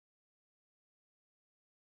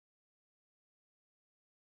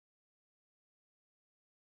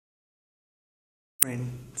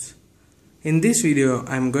Friends, in this video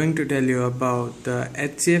I am going to tell you about the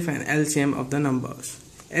HCF and LCM of the numbers.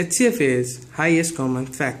 HCF is highest common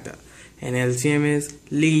factor and LCM is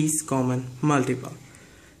least common multiple.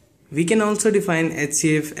 We can also define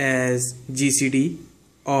HCF as GCD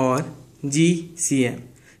or GCM.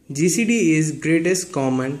 GCD is greatest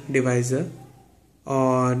common divisor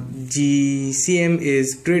or GCM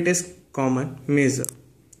is greatest common measure.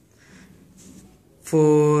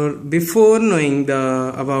 Before knowing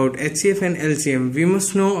about HCF and LCM, we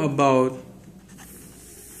must know about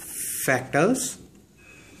factors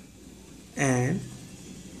and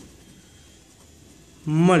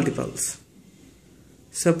multiples.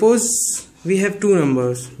 Suppose we have two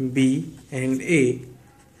numbers B and A.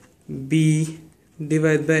 B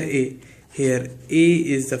divided by A. Here A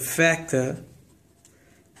is the factor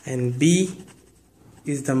and B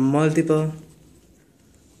is the multiple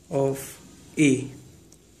of A.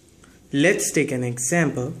 Let's take an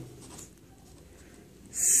example.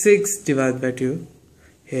 6 divided by 2.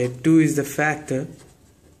 Here 2 is the factor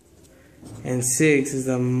and 6 is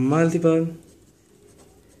the multiple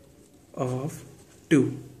of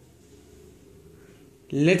 2.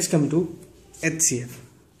 Let's come to HCF.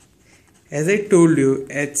 As I told you,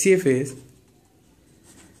 HCF is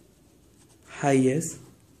highest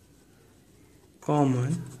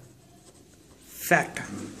common factor.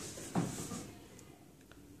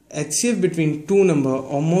 HCF between two number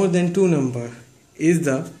or more than two number is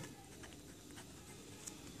the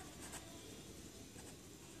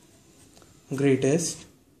greatest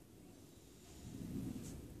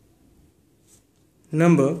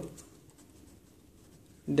number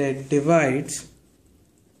that divides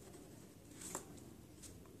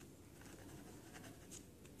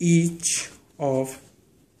each of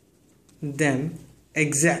them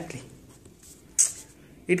exactly.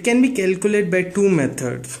 It can be calculated by two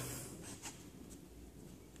methods: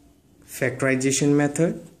 factorization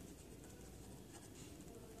method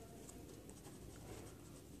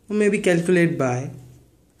or maybe calculated by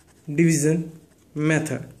division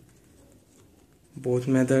method. Both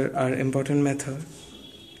methods are important methods.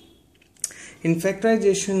 In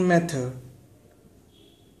factorization method,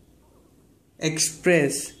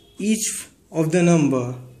 express each of the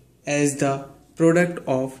number as the product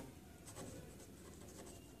of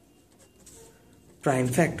prime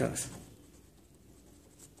factors,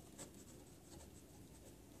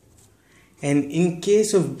 and in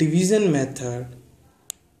case of division method,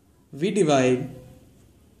 we divide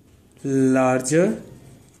larger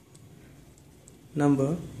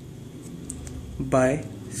number by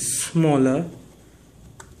smaller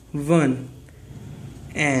one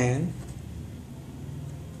and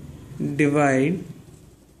divide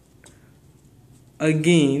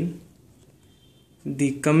again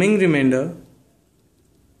the coming remainder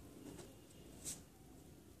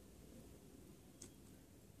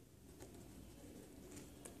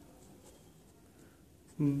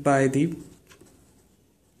by the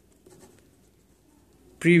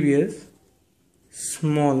previous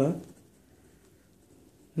smaller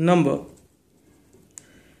number.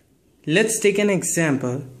 Let's take an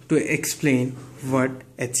example to explain what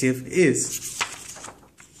HCF is.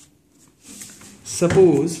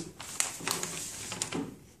 Suppose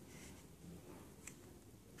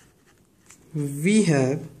we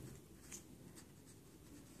have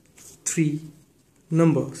three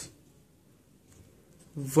numbers: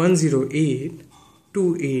 108,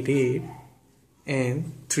 288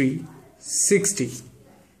 and 360.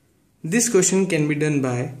 This question can be done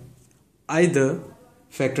by either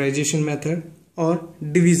factorization method or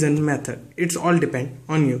division method. It's all depend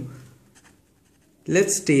on you.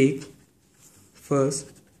 Let's take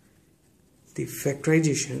first the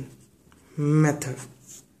factorization method.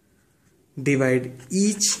 Divide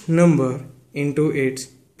each number into its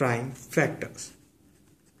prime factors.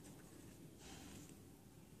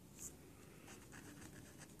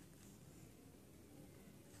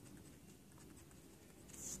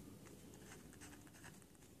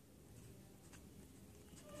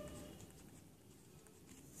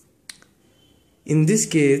 In this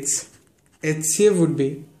case, HCF would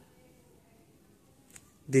be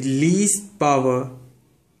the least power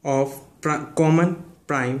of common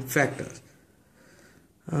prime factors.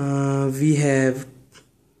 We have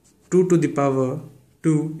 2 to the power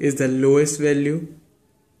 2 is the lowest value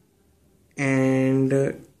and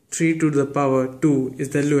 3 to the power 2 is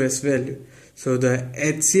the lowest value. So the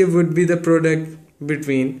HCF would be the product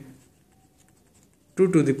between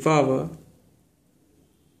 2 to the power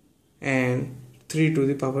and 3 to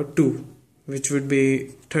the power 2, which would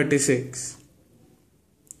be 36.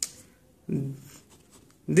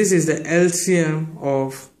 This is the LCM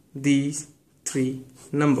of these three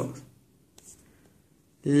numbers.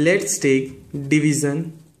 Let's take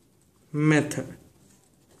division method.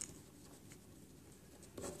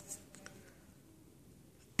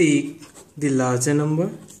 Take the larger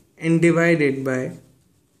number and divide it by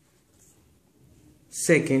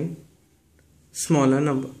second smaller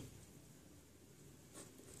number.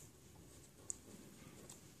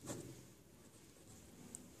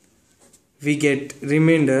 We get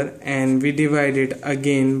remainder and we divide it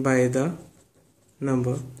again by the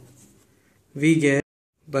number. We get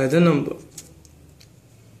by the number.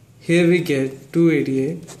 Here we get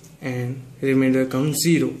 288 and remainder comes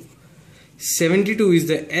 0. 72 is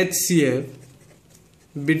the HCF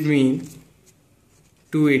between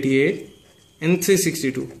 288 and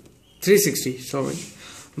 360, sorry.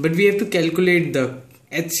 But we have to calculate the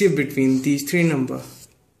HCF between these three numbers.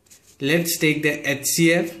 Let's take the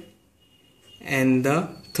HCF and the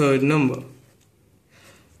third number.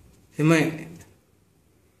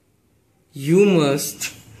 You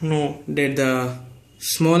must know that the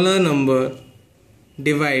smaller number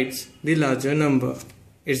divides the larger number.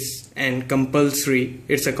 It's a compulsory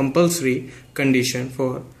condition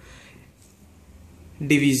for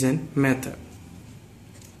division method.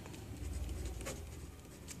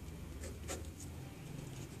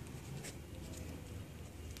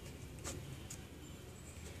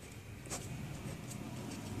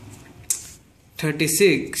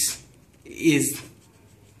 $36 is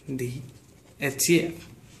the HCF.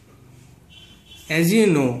 As you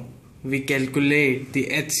know, we calculate the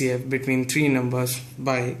HCF between three numbers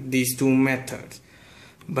by these two methods,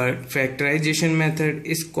 but factorization method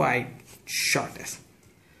is quite shortest.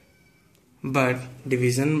 But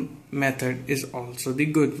division method is also the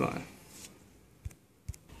good one.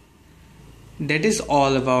 That is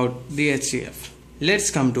all about the HCF. Let's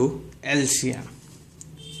come to LCM.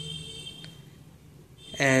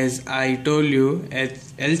 As I told you,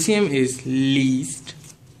 LCM is least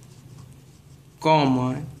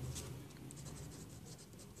common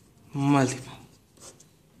multiple.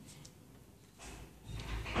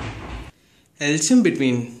 LCM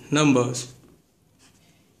between numbers.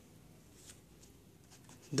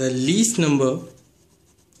 The least number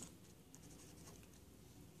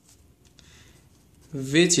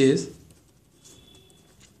which is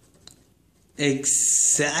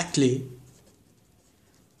exactly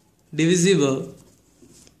divisible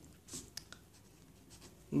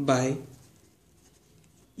by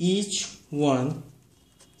each one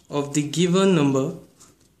of the given number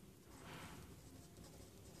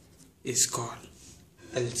is called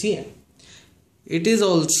LCM. It is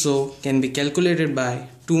also can be calculated by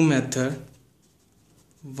two methods.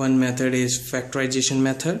 One method is factorization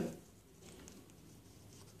method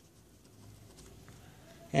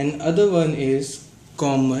and other one is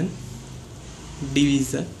common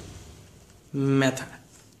divisor method.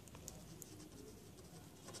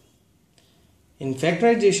 In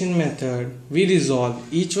factorization method, we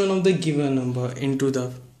resolve each one of the given number into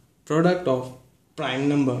the product of prime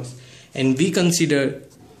numbers and we consider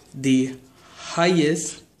the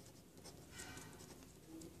highest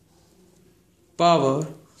power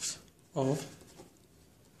of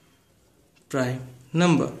prime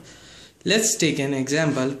number. Let's take an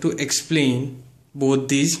example to explain both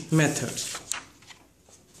these methods.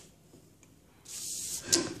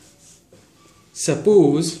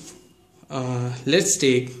 Suppose let's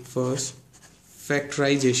take first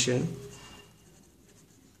factorization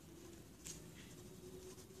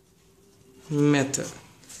method.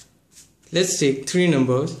 Let's take three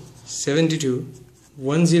numbers 72,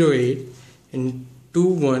 108 and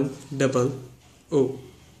 2100.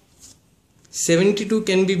 72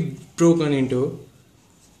 can be broken into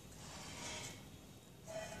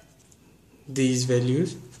these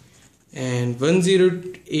values and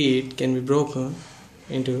 108 can be broken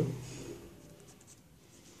into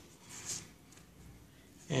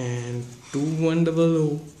and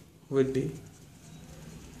 2100 would be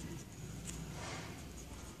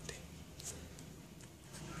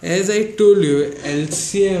as I told you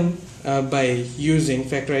LCM by using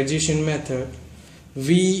factorization method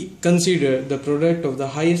we consider the product of the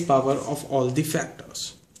highest power of all the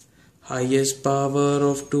factors. Highest power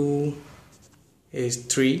of 2 is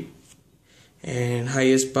 3 and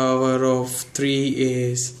highest power of 3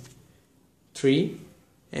 is 3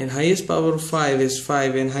 and highest power of 5 is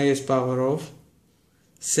 5 and highest power of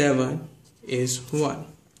 7 is 1.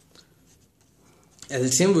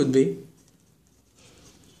 LCM would be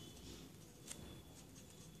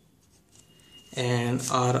and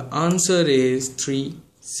our answer is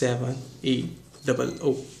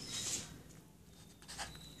 37800.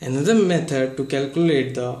 Another method to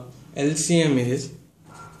calculate the LCM is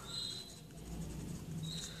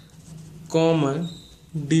common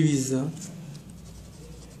divisor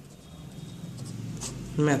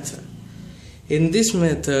method. In this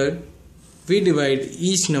method, we divide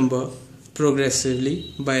each number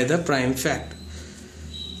progressively by the prime factor.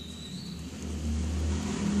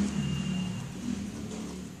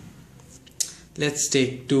 Let's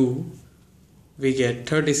take 2. We get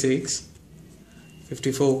 36,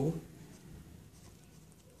 54,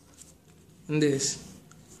 and this.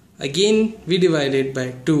 Again we divide it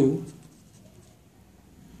by 2.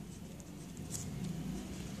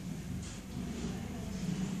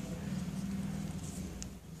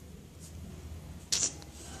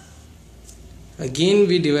 Again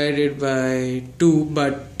we divide it by 2,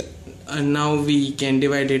 but now we can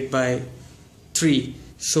divide it by 3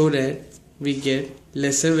 so that we get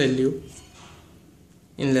lesser value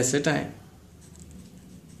in lesser time.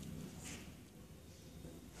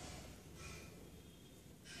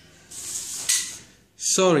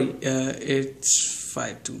 Sorry, it's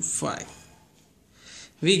 5 to 5.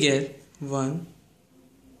 We get 1,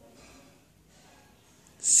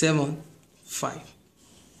 7, 5.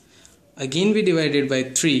 Again we divide it by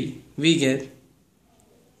 3. We get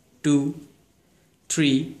 2,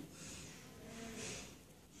 3.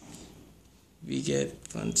 We get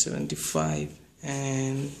 175,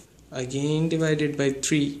 and again divided by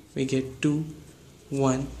 3 we get 2,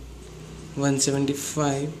 1,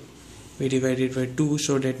 175. We divide it by 2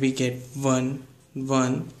 so that we get 1,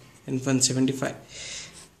 1 and 175.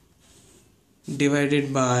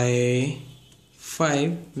 Divided by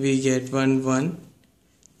 5 we get 1, 1,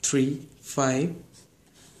 3, 5,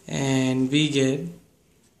 and we get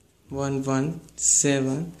 1, 1,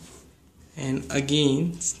 7, and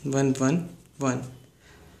again 1, 1, 1.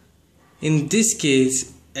 In this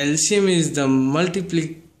case, LCM is the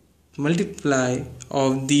multiply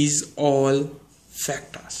of these all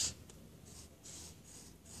factors.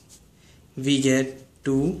 We get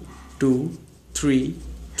 2, 2, 3,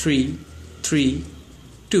 3, 3,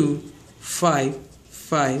 2, 5,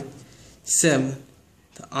 5, 7.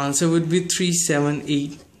 The answer would be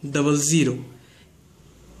 37800.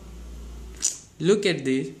 Look at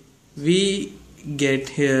this. We get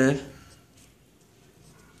here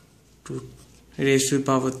 2 raised to the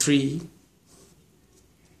power 3,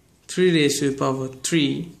 3 raised to the power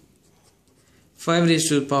 3, 5 raised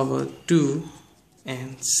to the power 2,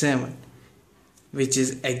 and 7, which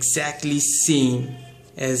is exactly same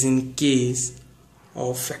as in case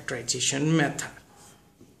of factorization method.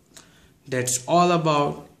 That's all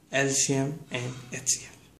about LCM and HCF.